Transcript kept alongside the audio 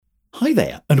Hi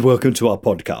there, and welcome to our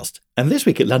podcast. And this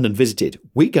week at London Visited,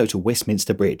 we go to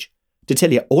Westminster Bridge to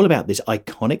tell you all about this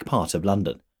iconic part of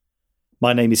London.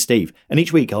 My name is Steve, and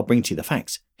each week I'll bring to you the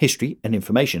facts, history, and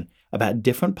information about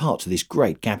different parts of this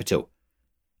great capital.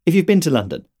 If you've been to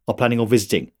London, are planning on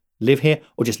visiting, live here,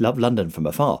 or just love London from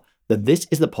afar, then this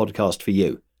is the podcast for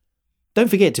you. Don't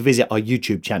forget to visit our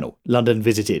YouTube channel, London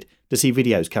Visited, to see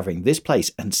videos covering this place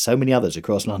and so many others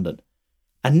across London.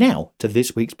 And now to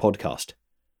this week's podcast.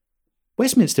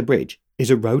 Westminster Bridge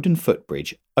is a road and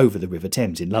footbridge over the River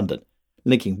Thames in London,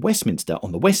 linking Westminster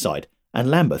on the west side and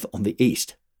Lambeth on the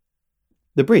east.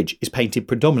 The bridge is painted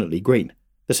predominantly green,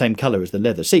 the same colour as the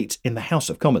leather seats in the House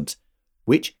of Commons,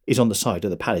 which is on the side of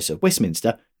the Palace of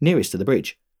Westminster nearest to the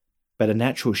bridge, but a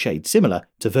natural shade similar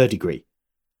to verdigris.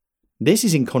 This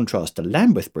is in contrast to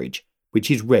Lambeth Bridge, which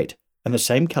is red and the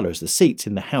same colour as the seats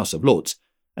in the House of Lords,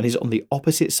 and is on the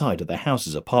opposite side of the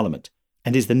Houses of Parliament,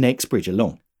 and is the next bridge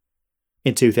along.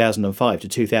 In 2005 to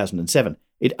 2007,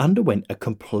 it underwent a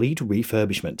complete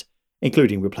refurbishment,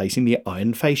 including replacing the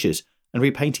iron fascias and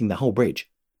repainting the whole bridge.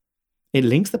 It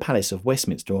links the Palace of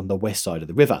Westminster on the west side of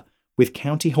the river with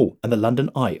County Hall and the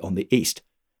London Eye on the east,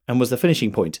 and was the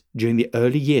finishing point during the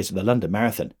early years of the London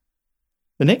Marathon.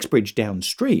 The next bridge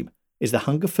downstream is the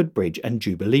Hungerford Bridge and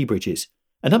Jubilee Bridges,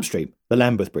 and upstream the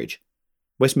Lambeth Bridge.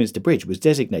 Westminster Bridge was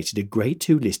designated a Grade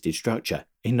 2 listed structure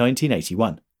in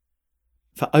 1981.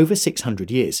 For over 600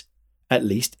 years, at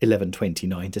least 1129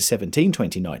 to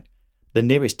 1729, the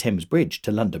nearest Thames bridge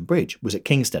to London Bridge was at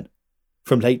Kingston.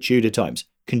 From late Tudor times,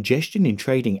 congestion in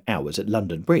trading hours at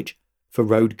London Bridge for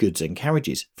road goods and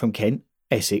carriages from Kent,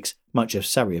 Essex, much of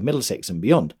Surrey and Middlesex and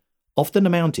beyond often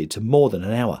amounted to more than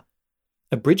an hour.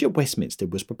 A bridge at Westminster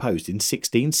was proposed in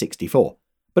 1664,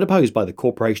 but opposed by the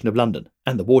Corporation of London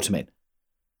and the watermen.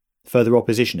 Further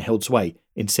opposition held sway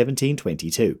in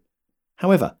 1722.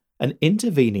 However, an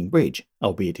intervening bridge,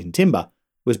 albeit in timber,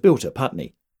 was built at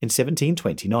Putney in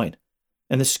 1729,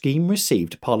 and the scheme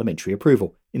received parliamentary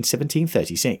approval in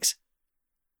 1736.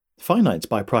 Financed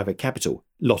by private capital,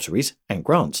 lotteries and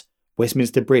grants,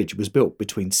 Westminster Bridge was built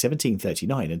between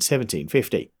 1739 and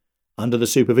 1750, under the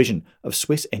supervision of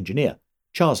Swiss engineer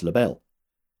Charles Le Bel.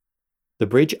 The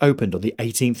bridge opened on the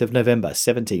 18th of November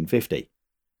 1750.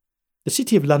 The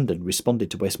City of London responded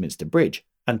to Westminster Bridge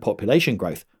and population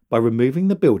growth by removing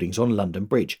the buildings on London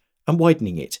Bridge and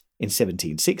widening it in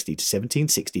 1760 to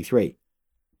 1763.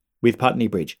 With Putney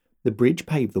Bridge, the bridge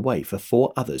paved the way for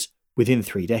four others within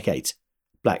 3 decades: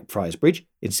 Blackfriars Bridge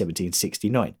in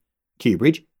 1769, Kew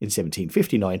Bridge in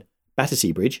 1759,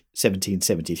 Battersea Bridge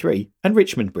 1773, and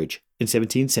Richmond Bridge in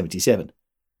 1777.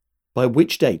 By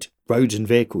which date, roads and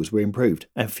vehicles were improved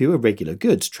and fewer regular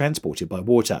goods transported by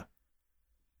water.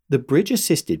 The bridge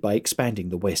assisted by expanding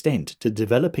the West End to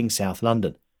developing South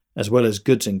London, as well as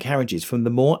goods and carriages from the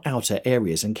more outer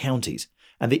areas and counties,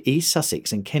 and the East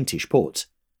Sussex and Kentish ports.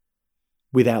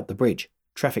 Without the bridge,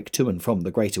 traffic to and from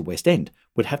the Greater West End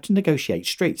would have to negotiate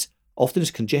streets often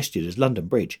as congested as London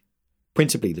Bridge,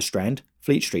 principally the Strand,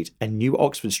 Fleet Street and New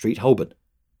Oxford Street, Holborn.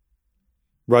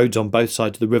 Roads on both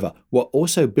sides of the river were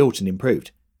also built and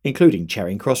improved, including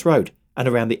Charing Cross Road and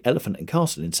around the Elephant and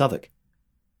Castle in Southwark.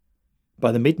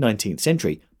 By the mid-19th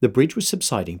century, the bridge was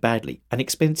subsiding badly and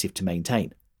expensive to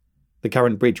maintain. The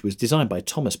current bridge was designed by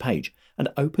Thomas Page and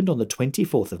opened on the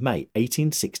 24th of May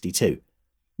 1862,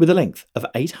 with a length of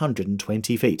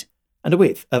 820 feet and a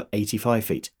width of 85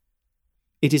 feet.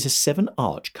 It is a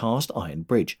 7-arch cast iron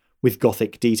bridge with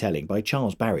Gothic detailing by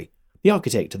Charles Barry, the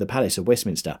architect of the Palace of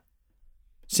Westminster.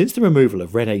 Since the removal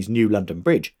of René's New London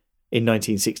Bridge in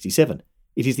 1967,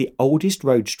 it is the oldest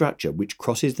road structure which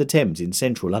crosses the Thames in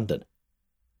central London.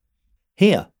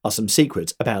 Here are some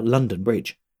secrets about London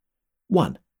Bridge.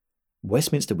 1.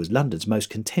 Westminster was London's most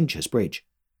contentious bridge.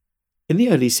 In the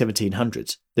early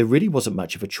 1700s, there really wasn't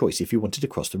much of a choice if you wanted to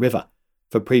cross the river.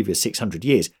 For previous 600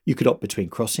 years, you could opt between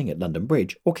crossing at London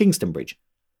Bridge or Kingston Bridge.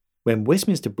 When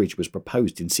Westminster Bridge was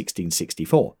proposed in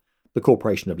 1664, the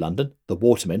Corporation of London, the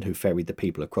watermen who ferried the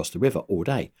people across the river all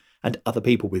day, and other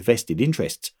people with vested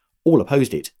interests, all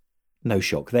opposed it. No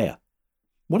shock there.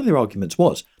 One of their arguments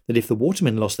was that if the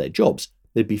watermen lost their jobs,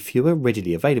 there'd be fewer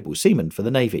readily available seamen for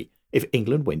the Navy if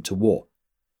England went to war.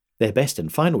 Their best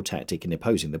and final tactic in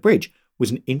opposing the bridge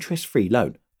was an interest-free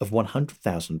loan of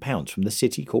 £100,000 from the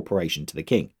City Corporation to the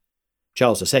King.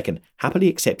 Charles II happily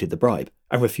accepted the bribe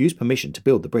and refused permission to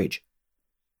build the bridge.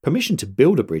 Permission to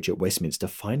build a bridge at Westminster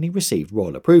finally received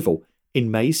royal approval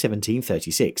in May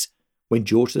 1736, when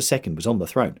George II was on the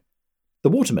throne. The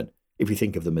watermen, if you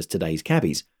think of them as today's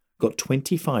cabbies, got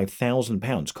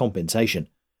 £25,000 compensation,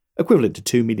 equivalent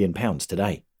to £2 million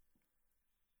today.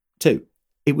 2.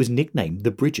 It was nicknamed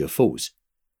the Bridge of Fools.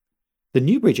 The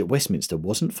new bridge at Westminster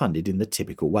wasn't funded in the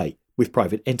typical way, with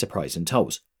private enterprise and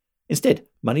tolls. Instead,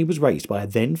 money was raised by a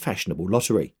then fashionable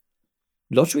lottery.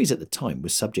 Lotteries at the time were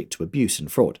subject to abuse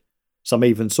and fraud. Some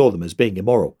even saw them as being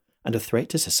immoral and a threat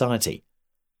to society.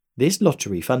 This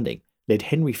lottery funding led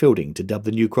Henry Fielding to dub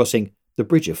the new crossing the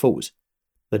Bridge of Fools.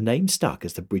 The name stuck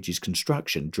as the bridge's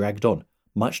construction dragged on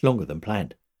much longer than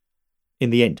planned. In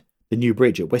the end, the new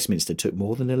bridge at Westminster took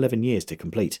more than 11 years to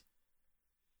complete.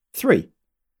 3.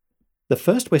 The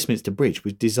first Westminster Bridge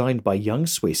was designed by young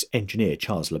Swiss engineer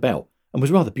Charles Lebel and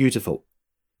was rather beautiful.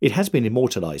 It has been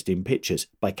immortalised in pictures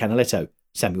by Canaletto,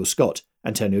 Samuel Scott,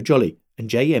 Antonio Jolly and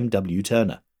J.M.W.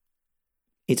 Turner.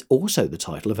 It's also the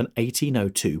title of an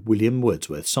 1802 William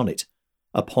Wordsworth sonnet,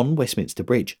 Upon Westminster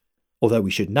Bridge, although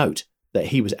we should note that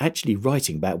he was actually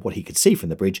writing about what he could see from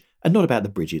the bridge and not about the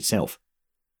bridge itself.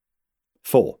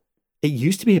 4. It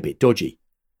used to be a bit dodgy.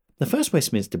 The first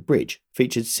Westminster Bridge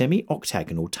featured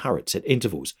semi-octagonal turrets at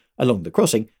intervals along the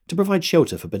crossing to provide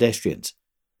shelter for pedestrians.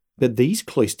 But these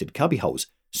cloistered cubbyholes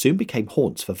soon became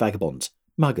haunts for vagabonds,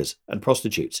 muggers and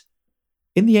prostitutes.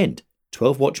 In the end,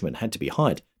 12 watchmen had to be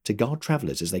hired to guard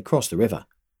travellers as they crossed the river.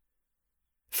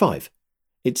 5.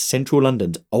 It's central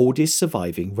London's oldest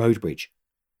surviving road bridge.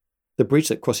 The bridge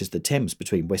that crosses the Thames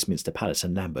between Westminster Palace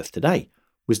and Lambeth today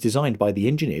was designed by the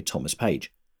engineer Thomas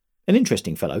Page, an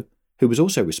interesting fellow who was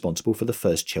also responsible for the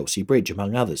first Chelsea Bridge,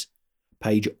 among others.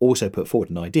 Page also put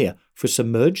forward an idea for a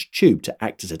submerged tube to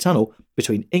act as a tunnel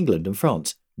between England and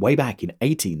France way back in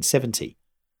 1870.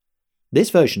 This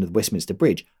version of the Westminster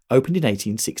Bridge opened in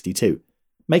 1862,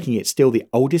 making it still the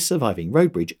oldest surviving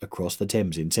road bridge across the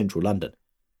Thames in central London.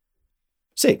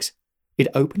 6. It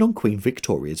opened on Queen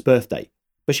Victoria's birthday,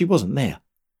 but she wasn't there.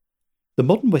 The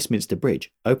modern Westminster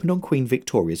Bridge opened on Queen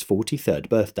Victoria's 43rd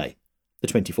birthday, the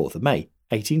 24th of May,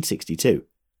 1862.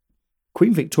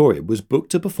 Queen Victoria was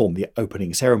booked to perform the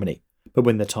opening ceremony, but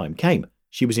when the time came,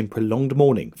 she was in prolonged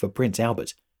mourning for Prince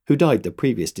Albert, who died the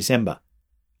previous December.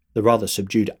 The rather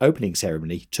subdued opening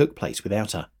ceremony took place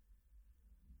without her.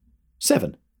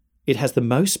 7. It has the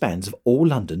most spans of all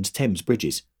London's Thames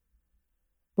bridges.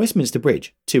 Westminster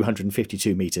Bridge,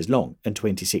 252 metres long and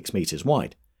 26 metres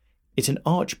wide. It's an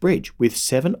arch bridge with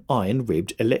 7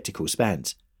 iron-ribbed elliptical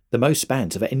spans, the most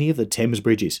spans of any of the Thames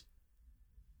bridges.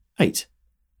 8.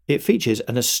 It features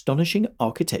an astonishing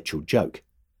architectural joke.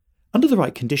 Under the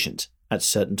right conditions, at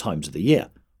certain times of the year,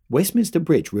 Westminster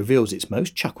Bridge reveals its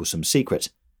most chucklesome secret.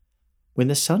 When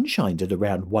the sun shines at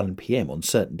around 1 p.m. on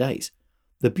certain days,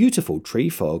 the beautiful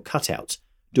trefoil cutouts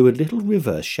do a little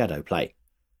reverse shadow play.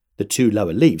 The 2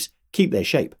 lower leaves keep their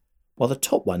shape, while the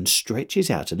top one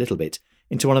stretches out a little bit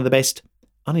into one of the best,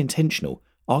 unintentional,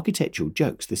 architectural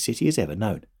jokes the city has ever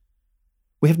known.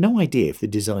 We have no idea if the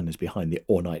designers behind the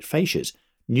ornate fascias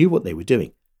knew what they were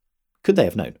doing. Could they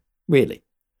have known? Really?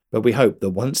 But we hope that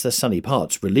once the sunny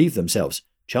parts relieved themselves,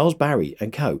 Charles Barry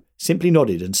and co. simply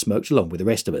nodded and smoked along with the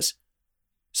rest of us.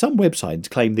 Some websites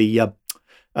claim the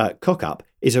cock-up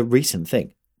is a recent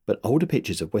thing, but older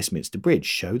pictures of Westminster Bridge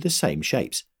show the same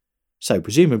shapes. So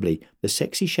presumably the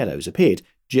sexy shadows appeared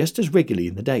just as regularly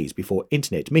in the days before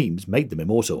internet memes made them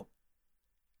immortal.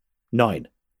 9.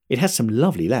 It has some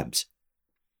lovely lamps.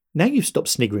 Now you've stopped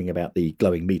sniggering about the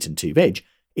glowing meat and 2 veg,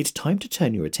 it's time to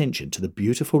turn your attention to the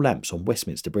beautiful lamps on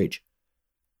Westminster Bridge.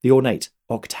 The ornate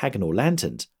octagonal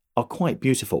lanterns are quite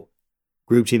beautiful.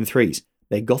 Grouped in 3s,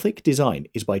 their Gothic design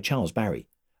is by Charles Barry,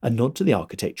 a nod to the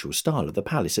architectural style of the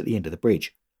palace at the end of the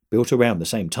bridge, built around the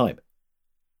same time.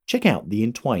 Check out the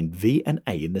entwined V and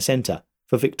A in the centre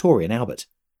for Victoria and Albert.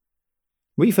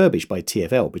 Refurbished by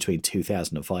TfL between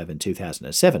 2005 and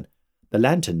 2007, the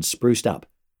lanterns spruced up,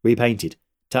 repainted,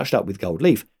 touched up with gold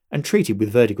leaf and treated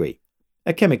with verdigris,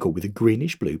 a chemical with a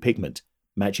greenish-blue pigment,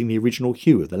 matching the original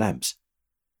hue of the lamps.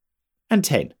 And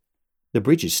 10. The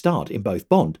bridges starred in both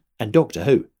Bond and Doctor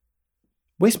Who.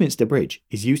 Westminster Bridge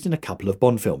is used in a couple of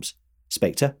Bond films,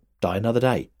 Spectre, Die Another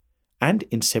Day, and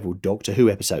in several Doctor Who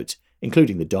episodes,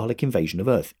 including the Dalek invasion of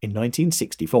Earth in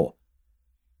 1964.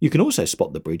 You can also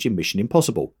spot the bridge in Mission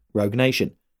Impossible, Rogue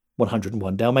Nation,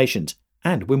 101 Dalmatians,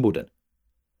 and Wimbledon.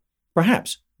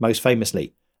 Perhaps, most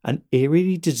famously, an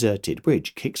eerily deserted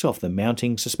bridge kicks off the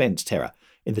mounting suspense terror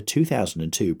in the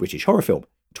 2002 British horror film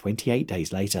 28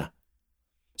 Days Later.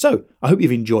 So, I hope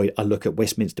you've enjoyed a look at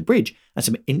Westminster Bridge and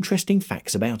some interesting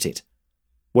facts about it.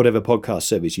 Whatever podcast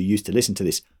service you use to listen to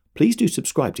this, please do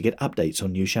subscribe to get updates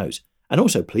on new shows, and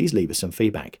also please leave us some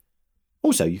feedback.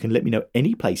 Also, you can let me know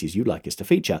any places you'd like us to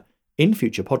feature in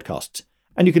future podcasts,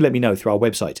 and you can let me know through our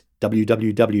website,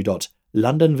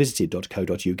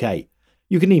 www.londonvisited.co.uk.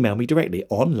 You can email me directly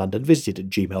on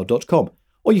londonvisited@gmail.com,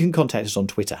 or you can contact us on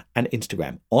Twitter and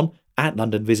Instagram on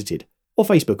 @LondonVisited,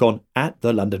 or Facebook on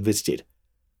 @TheLondonVisited.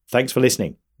 Thanks for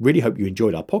listening. Really hope you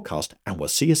enjoyed our podcast, and we'll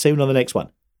see you soon on the next one.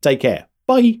 Take care.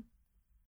 Bye.